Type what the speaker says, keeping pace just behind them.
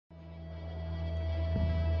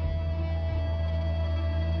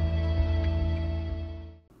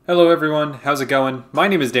Hello everyone, how's it going? My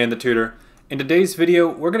name is Dan the Tutor. In today's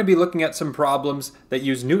video, we're going to be looking at some problems that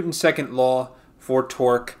use Newton's second law for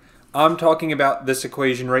torque. I'm talking about this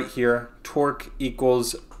equation right here, torque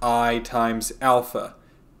equals I times alpha.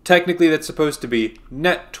 Technically that's supposed to be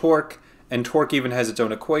net torque, and torque even has its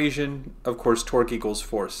own equation. Of course, torque equals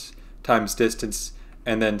force times distance,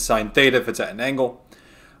 and then sine theta if it's at an angle.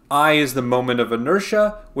 I is the moment of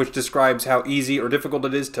inertia, which describes how easy or difficult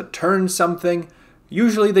it is to turn something.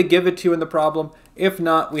 Usually they give it to you in the problem. If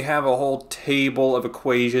not, we have a whole table of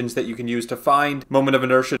equations that you can use to find moment of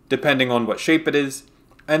inertia depending on what shape it is.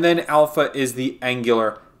 And then alpha is the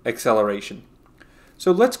angular acceleration.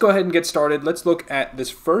 So let's go ahead and get started. Let's look at this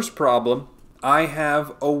first problem. I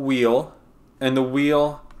have a wheel, and the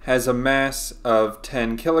wheel has a mass of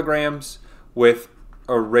 10 kilograms with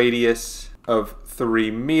a radius of 3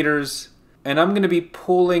 meters. And I'm going to be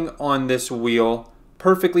pulling on this wheel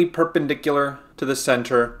perfectly perpendicular to the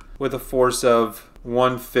center with a force of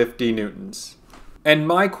 150 newtons. And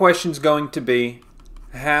my question's going to be,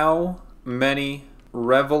 how many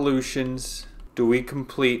revolutions do we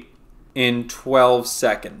complete in 12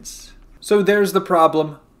 seconds? So there's the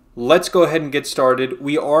problem. Let's go ahead and get started.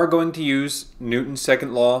 We are going to use Newton's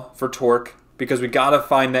second law for torque because we gotta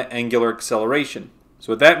find that angular acceleration.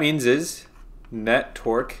 So what that means is net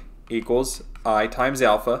torque equals I times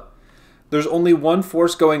alpha. There's only one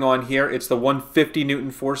force going on here. It's the 150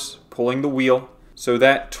 Newton force pulling the wheel. So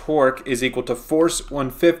that torque is equal to force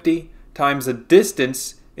 150 times the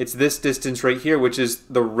distance. It's this distance right here, which is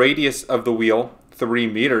the radius of the wheel, 3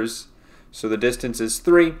 meters. So the distance is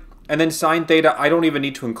 3. And then sine theta, I don't even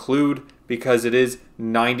need to include because it is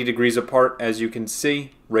 90 degrees apart. As you can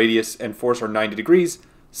see, radius and force are 90 degrees.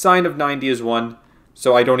 Sine of 90 is 1,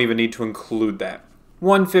 so I don't even need to include that.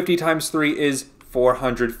 150 times 3 is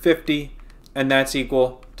 450. And that's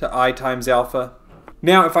equal to I times alpha.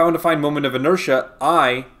 Now, if I want to find moment of inertia,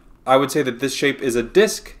 I would say that this shape is a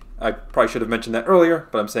disk. I probably should have mentioned that earlier,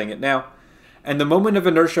 but I'm saying it now. And the moment of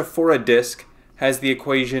inertia for a disk has the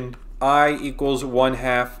equation I equals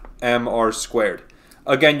 1/2 mr squared.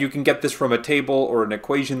 Again, you can get this from a table or an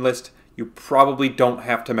equation list. You probably don't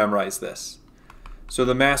have to memorize this. So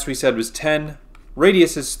the mass we said was 10,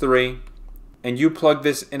 radius is 3, and you plug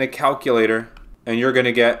this in a calculator, and you're going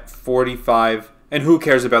to get 45, and who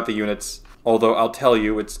cares about the units? Although I'll tell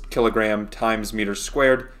you it's kilogram times meter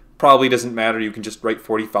squared. Probably doesn't matter, you can just write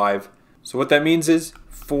 45. So what that means is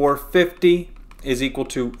 450 is equal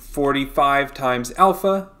to 45 times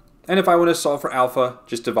alpha, and if I want to solve for alpha,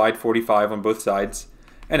 just divide 45 on both sides,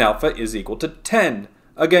 and alpha is equal to 10.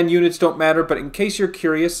 Again, units don't matter, but in case you're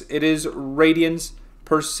curious, it is radians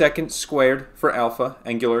per second squared for alpha,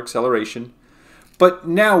 angular acceleration. But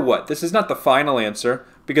now what? This is not the final answer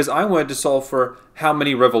because I wanted to solve for how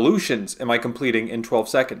many revolutions am I completing in 12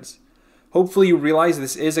 seconds. Hopefully you realize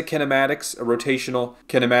this is a kinematics, a rotational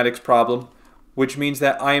kinematics problem, which means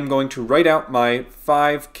that I am going to write out my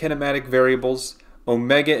 5 kinematic variables: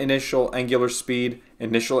 omega initial, angular speed,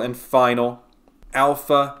 initial and final,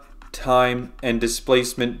 alpha, time, and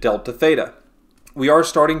displacement delta theta. We are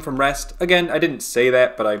starting from rest. Again, I didn't say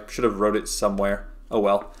that, but I should have wrote it somewhere. Oh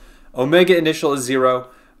well. Omega initial is 0.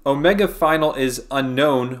 Omega final is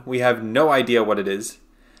unknown. We have no idea what it is.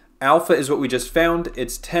 Alpha is what we just found.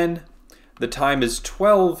 It's 10. The time is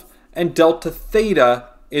 12. And delta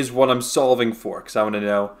theta is what I'm solving for because I want to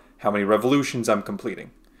know how many revolutions I'm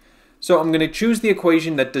completing. So I'm going to choose the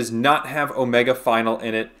equation that does not have omega final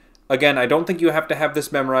in it. Again, I don't think you have to have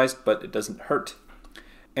this memorized, but it doesn't hurt.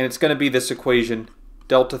 And it's going to be this equation,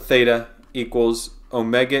 delta theta equals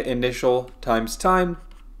omega initial times time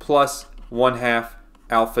plus 1/2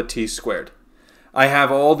 alpha t squared. I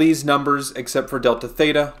have all these numbers except for delta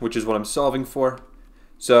theta, which is what I'm solving for.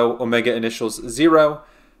 So omega initials 0,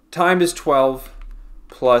 time is 12,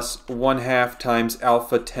 plus 1/2 times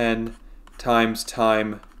alpha 10 times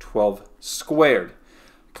time 12 squared.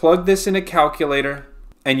 Plug this in a calculator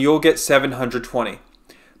and you'll get 720.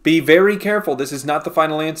 Be very careful, this is not the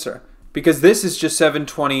final answer because this is just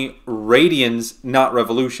 720 radians, not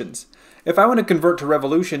revolutions. If I want to convert to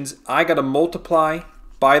revolutions, I got to multiply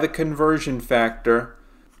by the conversion factor.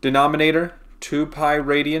 Denominator, 2 pi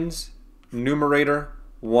radians. Numerator,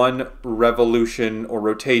 1 revolution or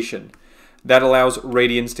rotation. That allows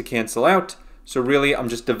radians to cancel out. So really, I'm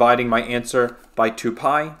just dividing my answer by 2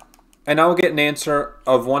 pi. And I'll get an answer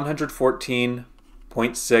of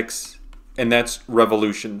 114.6, and that's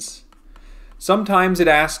revolutions. Sometimes it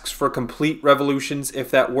asks for complete revolutions.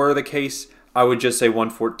 If that were the case, I would just say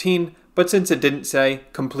 114. But since it didn't say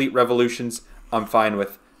complete revolutions, I'm fine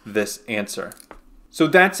with this answer. So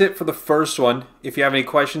that's it for the first one. If you have any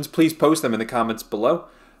questions, please post them in the comments below.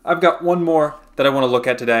 I've got one more that I want to look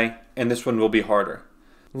at today, and this one will be harder.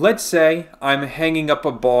 Let's say I'm hanging up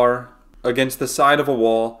a bar against the side of a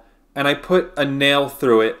wall, and I put a nail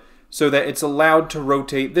through it so that it's allowed to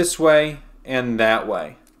rotate this way and that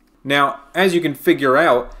way. Now, as you can figure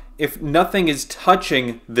out, if nothing is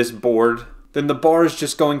touching this board, then the bar is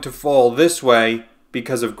just going to fall this way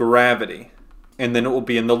because of gravity. And then it will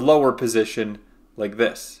be in the lower position like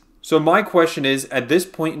this. So my question is, at this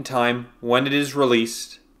point in time, when it is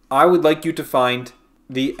released, I would like you to find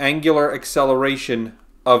the angular acceleration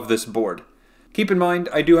of this board. Keep in mind,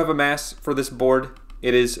 I do have a mass for this board.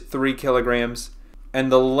 It is 3 kilograms,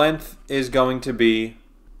 and the length is going to be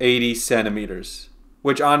 80 centimeters,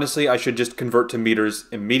 which honestly I should just convert to meters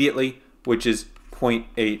immediately, which is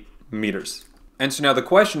 0.8 meters. And so now the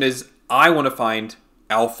question is, I want to find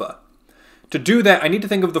alpha. To do that, I need to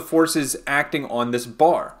think of the forces acting on this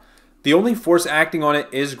bar. The only force acting on it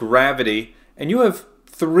is gravity, and you have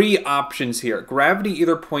 3 options here. Gravity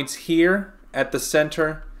either points here at the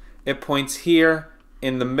center, it points here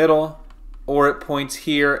in the middle, or it points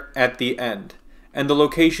here at the end. And the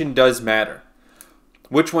location does matter.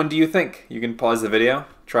 Which one do you think? You can pause the video,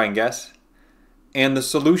 try and guess. And the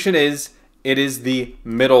solution is, it is the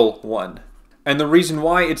middle one. And the reason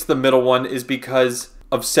why it's the middle one is because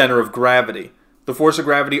of center of gravity. The force of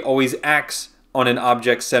gravity always acts on an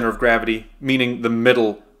object's center of gravity, meaning the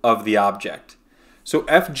middle of the object. So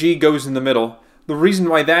Fg goes in the middle. The reason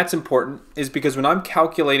why that's important is because when I'm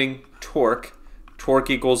calculating torque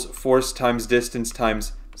equals force times distance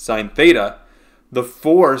times sine theta, the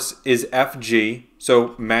force is Fg,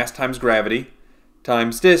 so mass times gravity,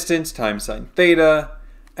 times distance times sine theta,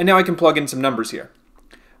 and now I can plug in some numbers here.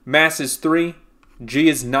 Mass is 3, g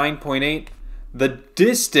is 9.8, the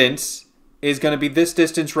distance is going to be this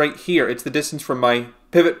distance right here. It's the distance from my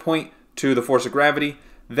pivot point to the force of gravity.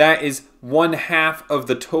 That is 1/2 of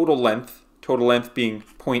the total length being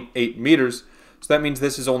 0.8 meters, so that means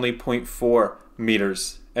this is only 0.4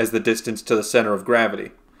 meters as the distance to the center of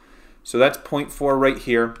gravity. So that's 0.4 right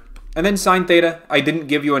here. And then sine theta, I didn't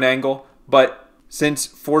give you an angle, but since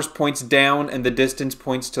force points down and the distance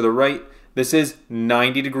points to the right, this is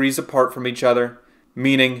 90 degrees apart from each other,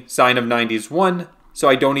 meaning sine of 90 is 1, so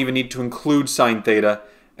I don't even need to include sine theta,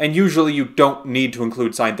 and usually you don't need to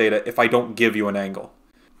include sine theta if I don't give you an angle.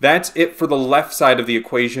 That's it for the left side of the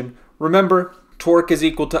equation. Remember, torque is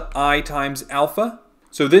equal to I times alpha.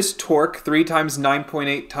 So this torque, 3 times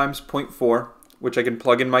 9.8 times 0.4, which I can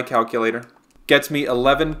plug in my calculator, gets me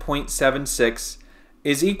 11.76,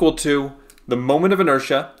 is equal to the moment of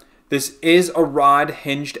inertia. This is a rod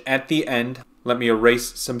hinged at the end. Let me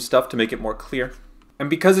erase some stuff to make it more clear. And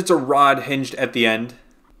because it's a rod hinged at the end,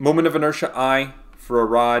 moment of inertia I for a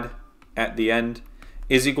rod at the end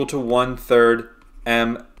is equal to 1/3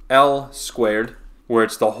 ml squared, where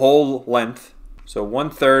it's the whole length. So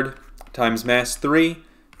 1/3 times mass 3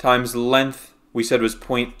 times length we said was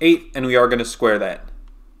 0.8, and we are going to square that.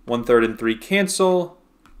 1/3 and 3 cancel,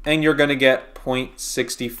 and you're going to get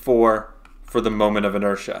 0.64 for the moment of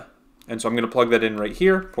inertia. And so I'm going to plug that in right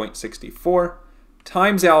here, 0.64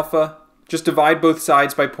 times alpha. Just divide both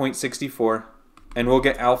sides by 0.64, and we'll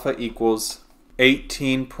get alpha equals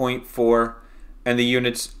 18.4, and the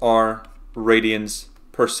units are radians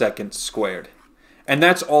per second squared. And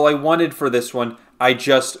that's all I wanted for this one. I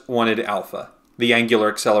just wanted alpha, the angular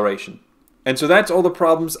acceleration. And so that's all the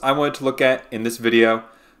problems I wanted to look at in this video.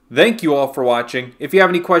 Thank you all for watching. If you have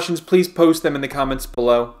any questions, please post them in the comments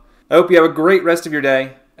below. I hope you have a great rest of your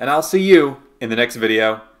day, and I'll see you in the next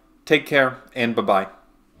video. Take care, and bye-bye.